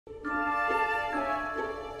Welcome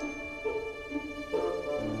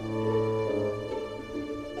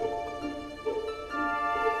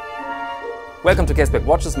to Caseback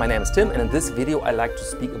Watches, my name is Tim, and in this video I like to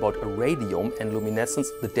speak about radium and luminescence,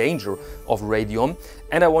 the danger of radium.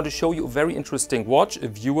 And I want to show you a very interesting watch a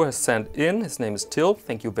viewer has sent in. His name is Till,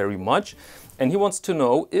 thank you very much. And he wants to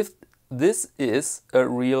know if this is a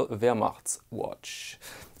real Wehrmacht watch.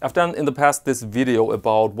 I've done in the past this video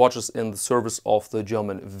about watches in the service of the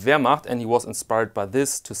German Wehrmacht, and he was inspired by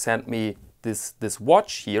this to send me this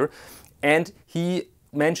watch here. And he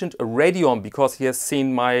mentioned a radium because he has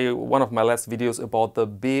seen one of my last videos about the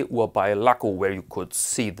B-Uhr by Lacko, where you could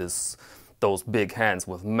see those big hands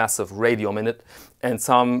with massive radium in it. And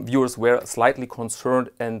some viewers were slightly concerned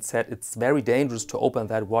and said, it's very dangerous to open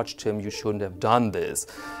that watch, Tim, you shouldn't have done this.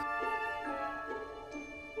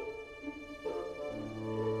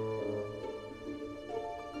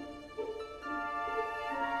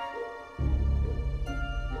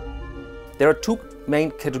 There are two main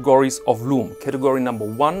categories of lume. Category number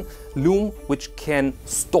one, lume which can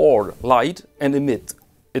store light and emit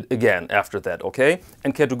it again after that, okay?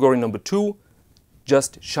 And category number two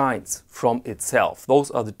just shines from itself. Those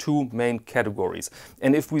are the two main categories.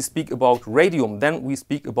 And if we speak about radium, then we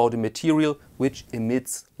speak about a material which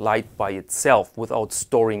emits light by itself without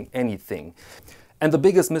storing anything. And the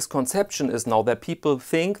biggest misconception is now that people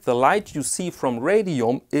think the light you see from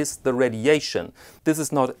radium is the radiation. This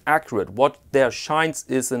is not accurate. What there shines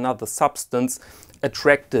is another substance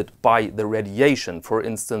attracted by the radiation, for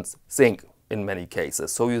instance, zinc in many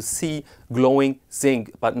cases. So you see glowing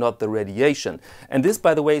zinc, but not the radiation. And this,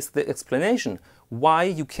 by the way, is the explanation why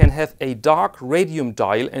you can have a dark radium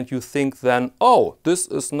dial and you think then, oh, this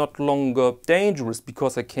is not longer dangerous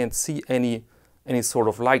because I can't see any sort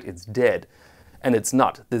of light, it's dead. And it's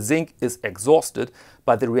not. The zinc is exhausted,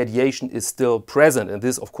 but the radiation is still present. And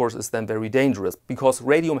this, of course, is then very dangerous because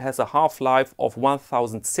radium has a half-life of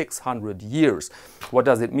 1,600 years. What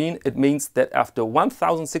does it mean? It means that after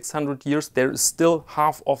 1,600 years, there is still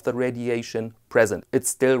half of the radiation present. It's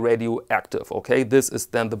still radioactive, okay? This is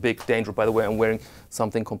then the big danger. By the way, I'm wearing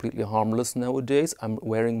something completely harmless nowadays. I'm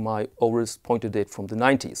wearing my Oris pointed date from the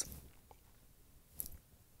 90s.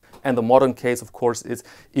 And the modern case, of course, is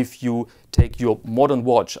if you take your modern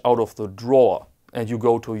watch out of the drawer and you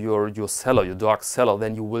go to your cellar, your dark cellar,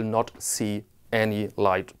 then you will not see any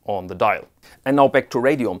light on the dial. And now back to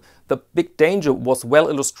radium. The big danger was well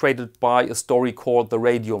illustrated by a story called the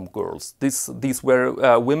Radium Girls. These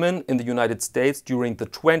were women in the United States during the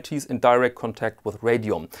 20s in direct contact with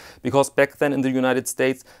radium. Because back then in the United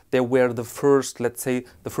States, there were the first, let's say,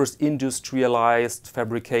 the first industrialized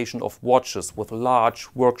fabrication of watches with large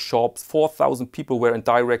workshops. 4,000 people were in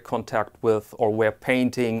direct contact with or were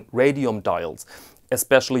painting radium dials,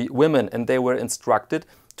 especially women, and they were instructed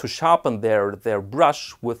to sharpen their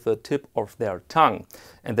brush with the tip of their tongue.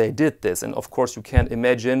 And they did this. And of course you can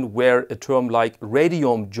imagine where a term like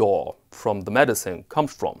radium jaw from the medicine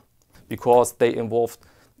comes from. Because they involved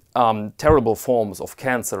terrible forms of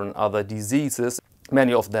cancer and other diseases.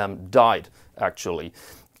 Many of them died, actually.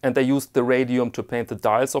 And they used the radium to paint the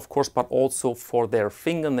dials, of course, but also for their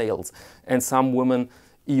fingernails. And some women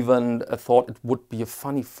even thought it would be a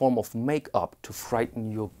funny form of makeup to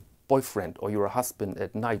frighten your boyfriend or your husband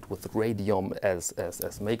at night with radium as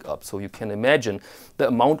makeup. So you can imagine the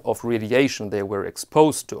amount of radiation they were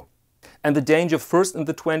exposed to. And the danger first in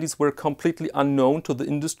the 20s were completely unknown to the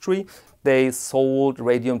industry. They sold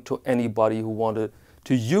radium to anybody who wanted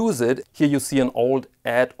to use it. Here you see an old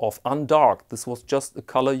ad of Undark. This was just a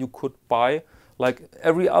color you could buy like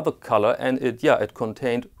every other color, and it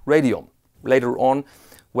contained radium. Later on,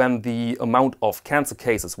 when the amount of cancer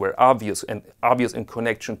cases were obvious in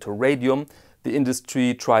connection to radium, the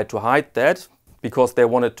industry tried to hide that because they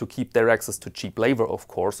wanted to keep their access to cheap labor, of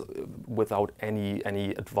course, without any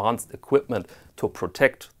advanced equipment to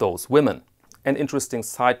protect those women. And interesting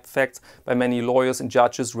side facts, by many lawyers and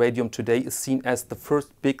judges, radium today is seen as the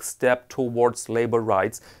first big step towards labor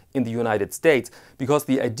rights in the United States, because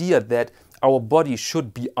the idea that our body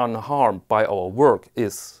should be unharmed by our work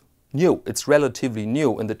is new. It's relatively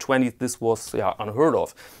new. In the 20s, this was unheard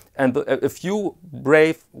of. And a few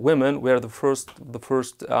brave women were the first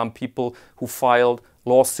people who filed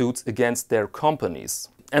lawsuits against their companies.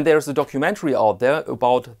 And there's a documentary out there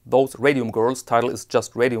about those Radium Girls. Title is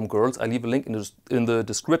just Radium Girls. I leave a link in the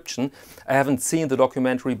description. I haven't seen the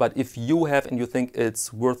documentary, but if you have and you think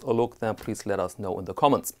it's worth a look, then please let us know in the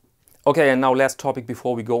comments. Okay, and now last topic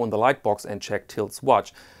before we go in the light box and check Till's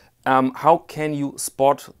watch. How can you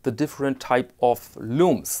spot the different type of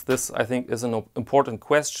lumes? This, I think, is an important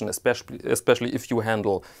question, especially if you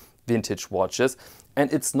handle vintage watches.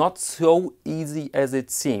 And it's not so easy as it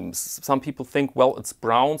seems. Some people think, well, it's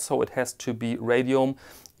brown, so it has to be radium.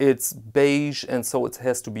 It's beige, and so it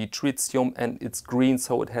has to be tritium, and it's green,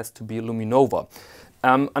 so it has to be luminova.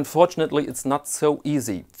 Unfortunately, it's not so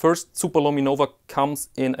easy. First, superluminova comes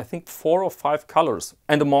in, I think, 4 or 5 colors,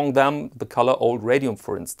 and among them, the color old radium,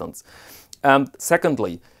 for instance.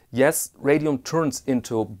 Secondly, yes, radium turns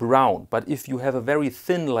into brown, but if you have a very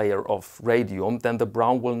thin layer of radium, then the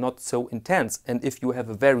brown will not so intense. And if you have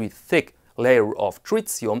a very thick layer of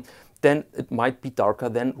tritium, then it might be darker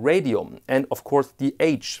than radium. And of course, the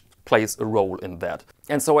age plays a role in that.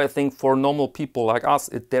 And so I think for normal people like us,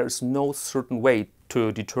 there's no certain way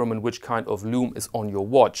to determine which kind of lume is on your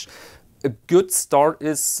watch. A good start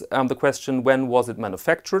is the question, when was it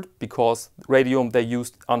manufactured? Because radium they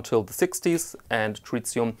used until the 60s and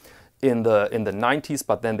tritium in the 90s,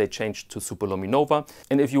 but then they changed to superluminova.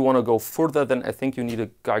 And if you want to go further, then I think you need a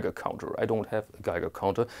Geiger counter. I don't have a Geiger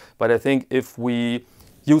counter, but I think if we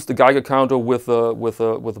use the Geiger counter with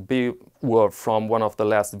a big word from one of the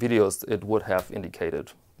last videos, it would have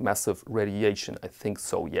indicated massive radiation. I think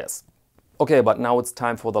so, yes. Okay, but now it's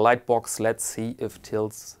time for the light box. Let's see if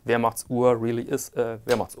Till's Wehrmachtsuhr really is a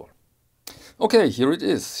Wehrmachtsuhr. Okay, here it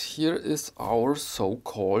is. Here is our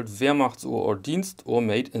so-called Wehrmachtsuhr or Dienstuhr,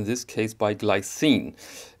 made in this case by glycine.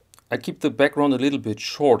 I keep the background a little bit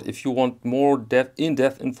short. If you want more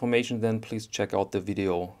in-depth information, then please check out the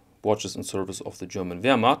video Watches in Service of the German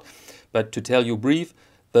Wehrmacht. But to tell you brief,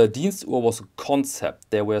 the Dienstuhr was a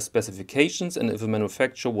concept. There were specifications, and if a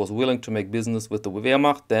manufacturer was willing to make business with the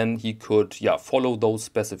Wehrmacht, then he could follow those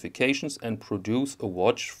specifications and produce a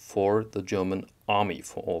watch for the German army,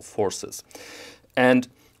 for all forces. And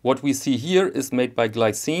what we see here is made by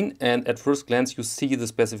glycine, and at first glance you see the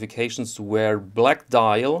specifications were black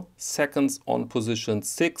dial, seconds on position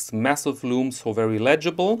 6, massive lume, so very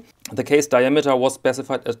legible. The case diameter was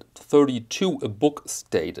specified at 32, a book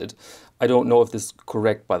stated. I don't know if this is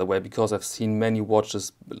correct, by the way, because I've seen many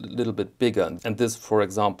watches a little bit bigger, and this, for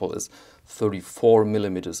example, is 34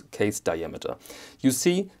 millimeters case diameter. You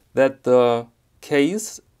see that the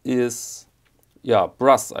case is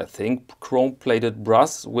brass, I think, chrome-plated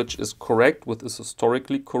brass, which is correct, which is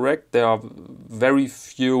historically correct. There are very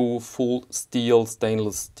few full steel,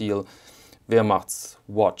 stainless steel Wehrmacht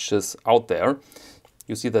watches out there.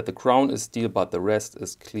 You see that the crown is steel, but the rest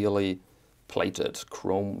is clearly plated,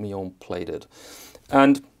 chromium plated.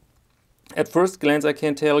 And at first glance, I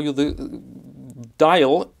can tell you the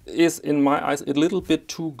dial is, in my eyes, a little bit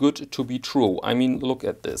too good to be true. I mean, look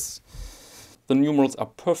at this. The numerals are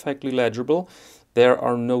perfectly legible. There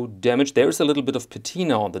are no damage. There is a little bit of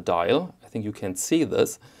patina on the dial. I think you can see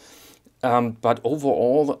this. But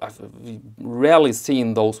overall, I've rarely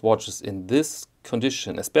seen those watches in this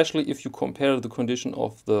condition, especially if you compare the condition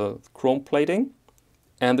of the chrome plating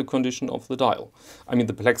and the condition of the dial. I mean,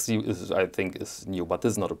 the plexi is, I think, is new, but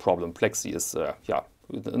this is not a problem. Plexi is,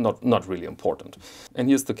 not really important. And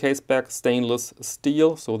here's the Caseback stainless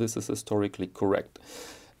steel, so this is historically correct.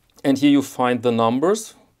 And here you find the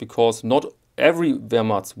numbers, because not every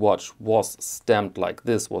Wehrmacht watch was stamped like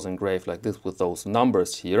this, was engraved like this with those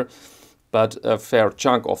numbers here, but a fair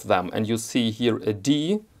chunk of them. And you see here a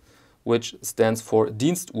D, which stands for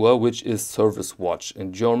Dienstuhr, which is service watch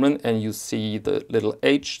in German. And you see the little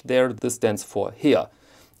H there, this stands for Heer.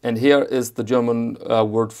 And Heer is the German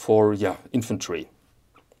word for, infantry.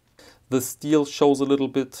 The steel shows a little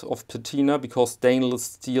bit of patina because stainless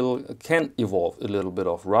steel can evolve a little bit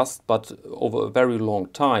of rust, but over a very long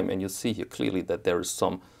time. And you see here clearly that there is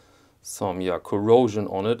some corrosion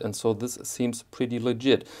on it, and so this seems pretty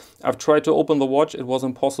legit. I've tried to open the watch, it was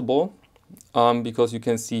impossible, because you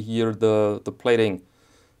can see here the plating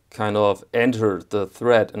kind of entered the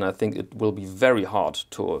thread, and I think it will be very hard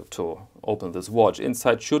to open this watch.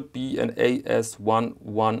 Inside should be an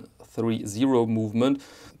AS1130 movement.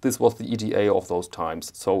 This was the ETA of those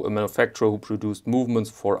times, so a manufacturer who produced movements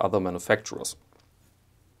for other manufacturers.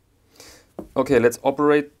 Okay, let's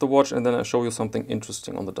operate the watch and then I'll show you something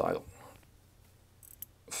interesting on the dial.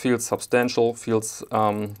 Feels substantial, feels,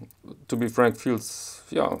 to be frank, feels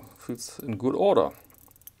in good order.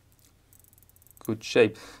 Good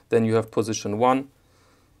shape. Then you have position 1,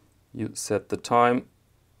 you set the time,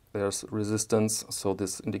 there's resistance, so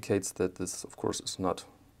this indicates that this, of course, is not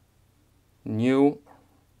new.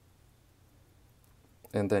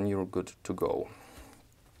 And then you're good to go.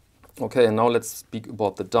 Okay, and now let's speak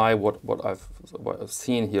about the die, what I've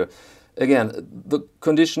seen here. Again, the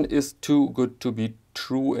condition is too good to be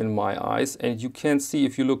true in my eyes, and you can see,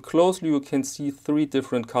 if you look closely, you can see 3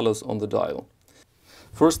 different colors on the dial.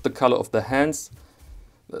 First, the color of the hands.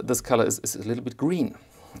 This color is a little bit green.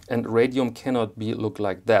 and radium cannot look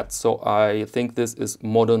like that. So I think this is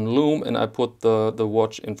modern lume, and I put the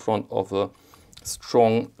watch in front of a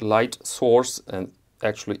strong light source, and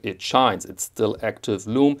actually it shines. It's still active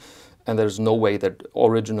lume, and there's no way that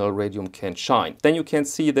original radium can shine. Then you can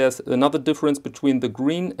see there's another difference between the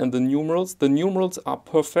green and the numerals. The numerals are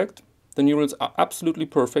perfect. The numerals are absolutely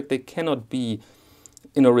perfect. They cannot be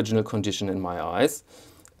in original condition in my eyes.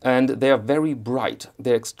 And they are very bright.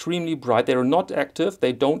 They're extremely bright. They are not active.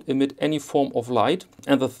 They don't emit any form of light.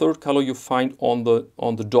 And the third color you find on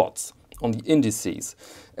the dots, on the indices.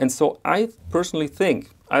 And so I personally think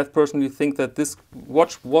that this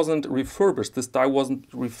watch wasn't refurbished. This die wasn't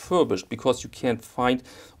refurbished because you can't find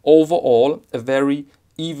overall a very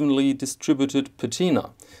evenly distributed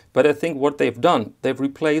patina. But I think what they've done, they've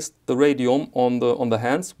replaced the radium on the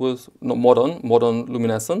hands with modern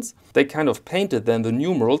luminescence. They kind of painted then the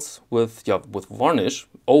numerals with varnish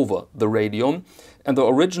over the radium. And the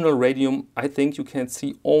original radium, I think you can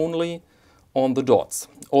see only on the dots.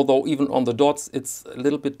 Although even on the dots, it's a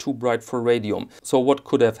little bit too bright for radium. So what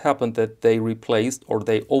could have happened that they replaced or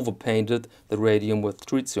they overpainted the radium with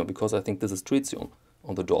tritium, because I think this is tritium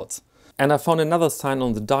on the dots. And I found another sign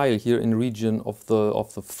on the dial here in region of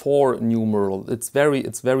the 4 numeral. It's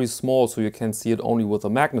very small, so you can see it only with a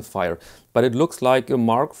magnifier. But it looks like a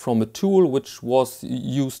mark from a tool which was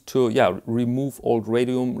used to remove old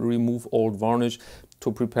radium, remove old varnish,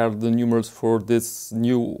 to prepare the numerals for this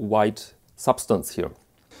new white substance here.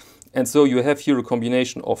 And so you have here a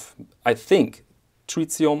combination of, I think,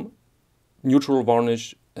 tritium, neutral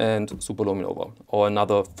varnish, and superluminova, or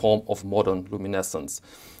another form of modern luminescence.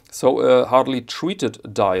 So a hardly treated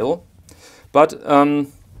dial, but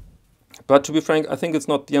to be frank, I think it's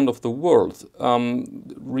not the end of the world.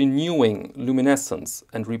 Renewing luminescence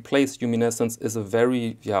and replace luminescence is a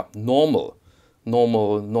very normal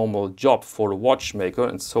job for a watchmaker,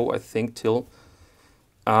 and so I think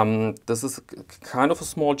this is kind of a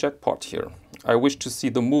small jackpot here. I wish to see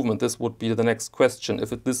the movement. This would be the next question. If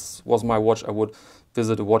this was my watch, I would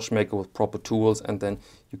visit a watchmaker with proper tools, and then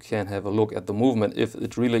you can have a look at the movement if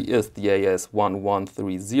it really is the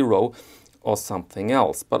AS1130 or something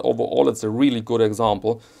else. But overall, it's a really good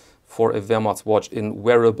example for a Wehrmacht watch in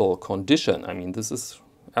wearable condition. I mean, this is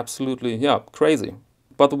absolutely, crazy.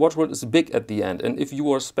 But the watch world is big at the end, and if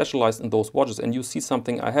you are specialized in those watches and you see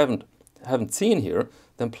something I haven't seen here,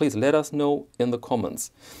 then please let us know in the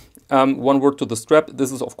comments. One word to the strap.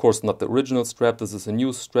 This is of course not the original strap. This is a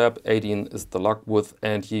new strap. 18 is the lug width,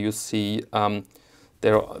 and here you see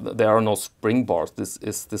there are no spring bars. This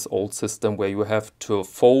is this old system where you have to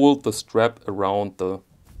fold the strap around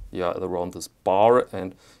around this bar,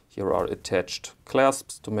 and here are attached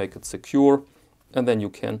clasps to make it secure, and then you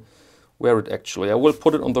can wear it actually. I will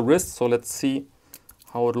put it on the wrist, so let's see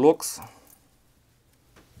how it looks.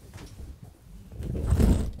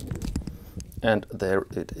 And there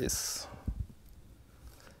it is.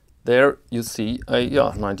 There you see a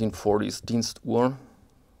 1940s Dienstuhr,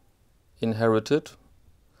 inherited,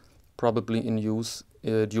 probably in use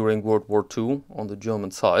during World War II on the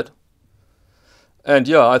German side. And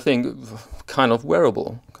I think kind of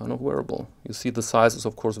wearable. You see the size is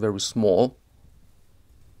of course very small.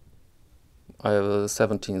 I have a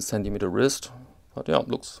 17 centimeter wrist, but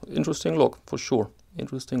looks interesting look for sure.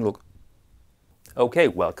 Interesting look. Okay,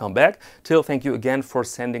 welcome back. Till, thank you again for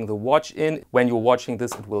sending the watch in. When you're watching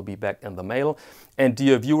this, it will be back in the mail. And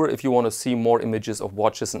dear viewer, if you want to see more images of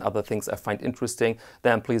watches and other things I find interesting,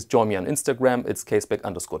 then please join me on Instagram. It's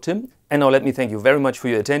Caseback_Tim. And now let me thank you very much for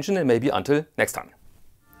your attention, and maybe until next time.